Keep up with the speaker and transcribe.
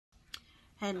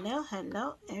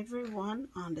Hello everyone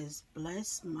on this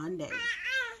blessed Monday.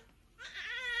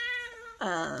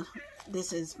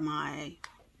 This is my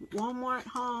Walmart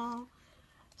haul,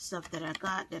 stuff that I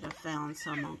got that I found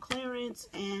some on clearance,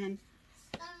 and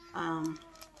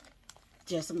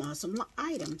just some awesome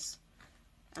items.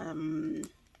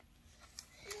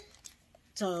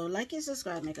 So like and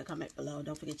subscribe, make a comment below.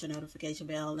 Don't forget your notification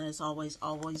bell, and as always,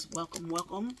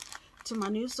 welcome to my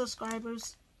new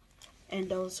subscribers. And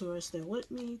those who are still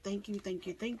with me, thank you.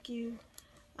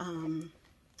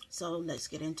 So let's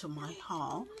get into my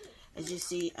haul. As you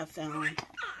see, I found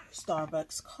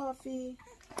Starbucks coffee.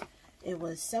 It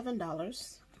was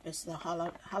 $7. It's the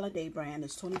holiday brand.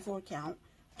 It's 22 count,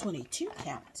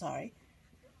 sorry.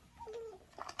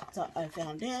 So I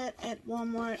found that at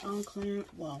Walmart on clearance,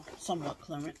 well, somewhat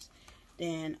clearance.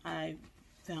 Then I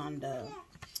found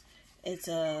it's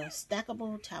a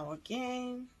stackable tower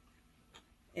game.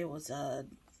 It was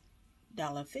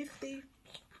 $1.50,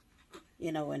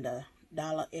 you know, in the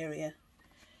dollar area.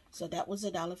 So that was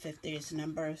 $1.50. It's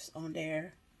numbers on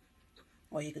there,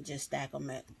 or you could just stack them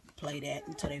and play that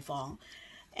until they fall.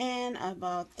 And I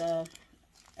bought the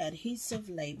adhesive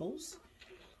labels.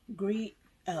 Great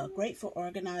for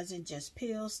organizing. Just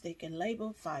peel, stick, and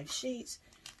label. 5 sheets.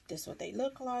 This is what they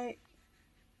look like.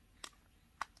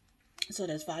 So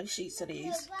there's 5 sheets of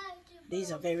these.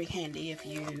 These are very handy if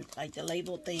you like to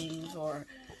label things, or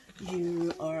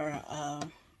you are a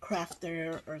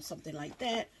crafter or something like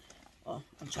that. Oh,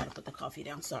 I'm trying to put the coffee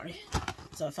down, sorry.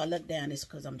 So if I look down, it's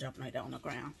because I'm jumping right down on the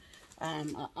ground.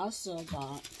 I also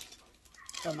bought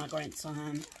for my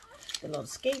grandson the little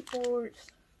skateboards.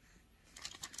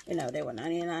 You know, they were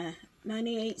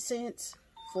 98 cents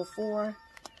for 4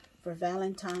 for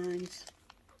Valentine's.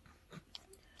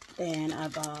 Then I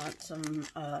bought some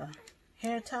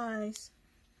hair ties.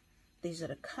 These are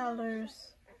the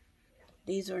colors.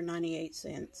 These are 98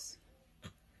 cents.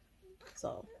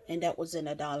 So, and that was in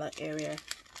the dollar area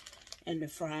in the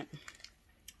front.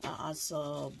 I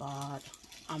also bought,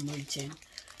 I'm reaching,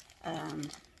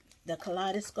 the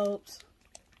kaleidoscopes.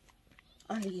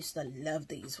 I used to love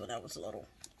these when I was little.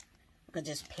 I could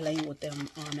just play with them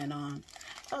on and on.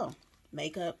 Oh,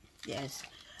 makeup, yes.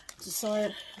 So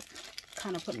started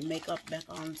kind of putting makeup back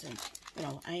on since, you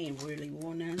know, I ain't really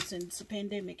worn none since the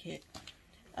pandemic hit.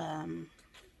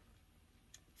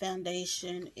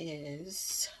 Foundation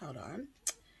is, hold on,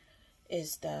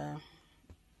 is the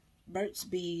Burt's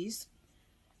Bees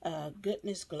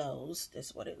Goodness Glows.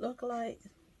 That's what it looked like.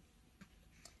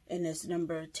 And it's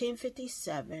number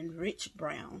 1057, Rich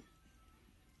Brown.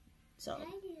 So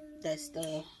that's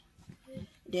the,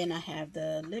 then I have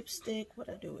the lipstick. What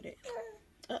I do with it?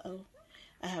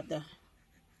 I have the,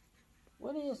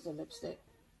 what is the lipstick?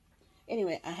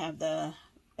 Anyway, I have the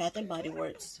Bath and Body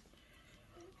Works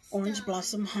Orange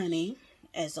Blossom Honey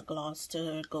as a gloss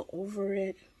to go over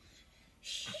it.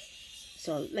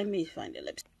 So let me find the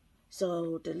lipstick.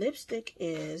 So the lipstick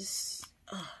is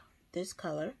this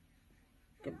color.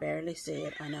 I can barely see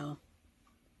it, I know.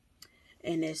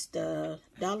 And it's the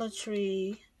Dollar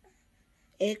Tree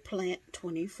Eggplant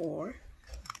 24.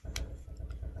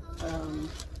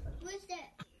 What's that?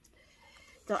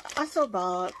 So I also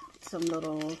bought some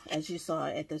little, as you saw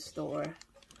at the store,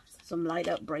 some light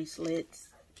up bracelets,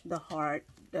 the heart,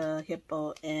 the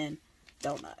hippo, and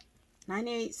donut.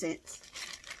 98 cents.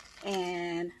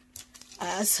 And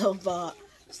I also bought,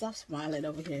 stop smiling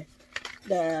over here,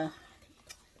 the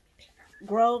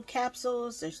Grow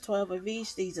capsules. There's 12 of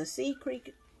each. These are sea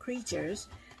creatures,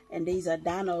 and these are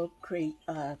dino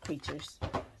creatures.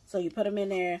 So you put them in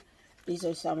there. These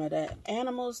are some of the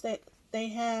animals that they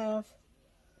have.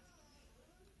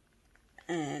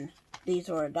 And these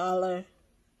are $1.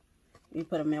 You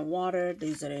put them in water.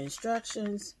 These are the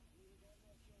instructions.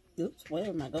 Oops, where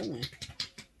am I going?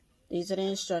 These are the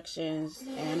instructions.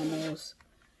 Animals.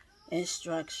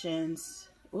 Instructions.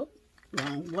 Whoop,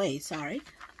 wrong way, sorry.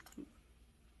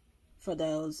 For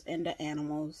those and the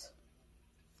animals.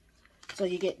 So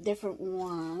you get different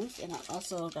ones. And I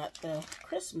also got the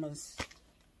Christmas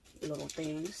little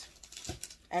things.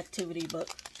 Activity book.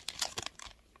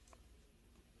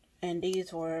 And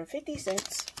these were 50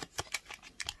 cents.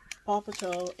 Paw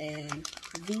Patrol and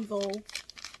Vivo.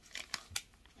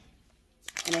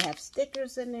 And they have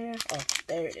stickers in there. Oh,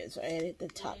 there it is, right at the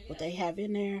top, what they have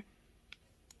in there.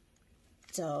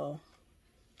 So,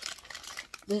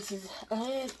 this is,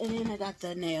 and then I got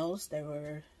the nails. They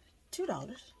were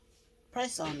 $2.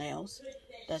 Price on nails.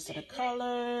 That's the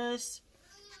colors.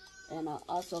 And I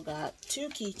also got 2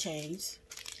 keychains.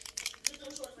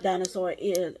 Dinosaur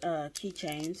ear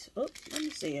keychains. Oh, let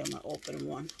me see. I'm going to open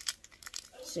one.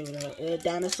 See what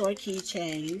dinosaur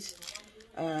keychains.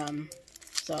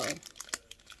 So,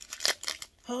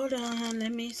 hold on.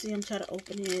 Let me see. I'm trying to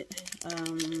open it.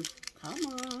 Come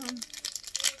on.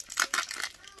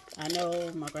 I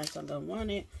know my grandson don't want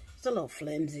it. It's a little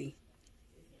flimsy.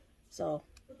 So,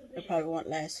 it probably won't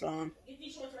last long.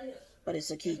 But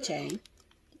it's a keychain.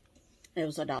 It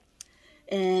was $1.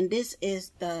 And this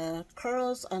is the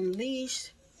Curls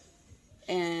Unleashed.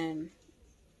 And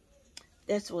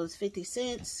this was 50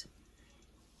 cents.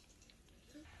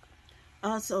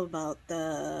 Also about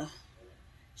the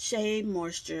Shea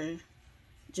Moisture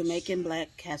Jamaican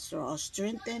Black Castor Oil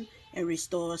Strengthen and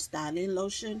Restore Styling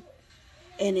Lotion.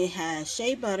 And it has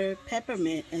shea butter,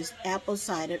 peppermint, and apple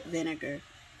cider vinegar.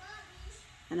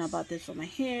 And I bought this for my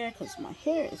hair because my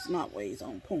hair is not always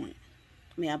on point.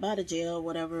 I mean, I bought a gel,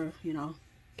 whatever, you know.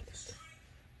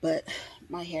 But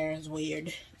my hair is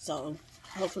weird. So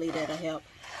hopefully that'll help.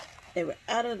 They were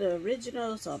out of the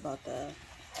original. So I bought the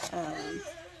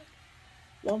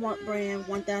Walmart brand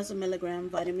 1000 milligram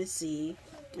vitamin C.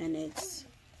 And it's,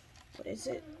 what is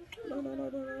it?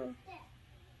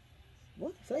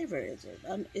 What flavor is it?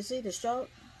 Is it a straw?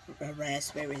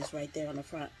 Raspberry is right there on the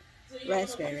front.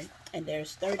 Raspberry. And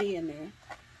there's 30 in there.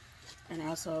 And I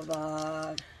also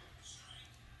bought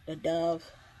the Dove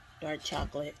dark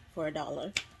chocolate for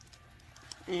 $1.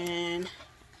 And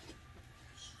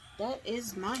that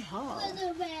is my haul.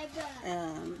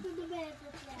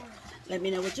 Let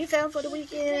me know what you found for the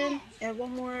weekend at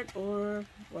Walmart or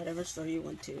whatever store you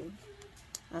went to.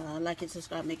 Like and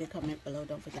subscribe, make a comment below.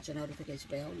 Don't forget your notification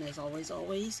bell. And as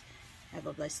always, have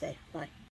a blessed day. Bye.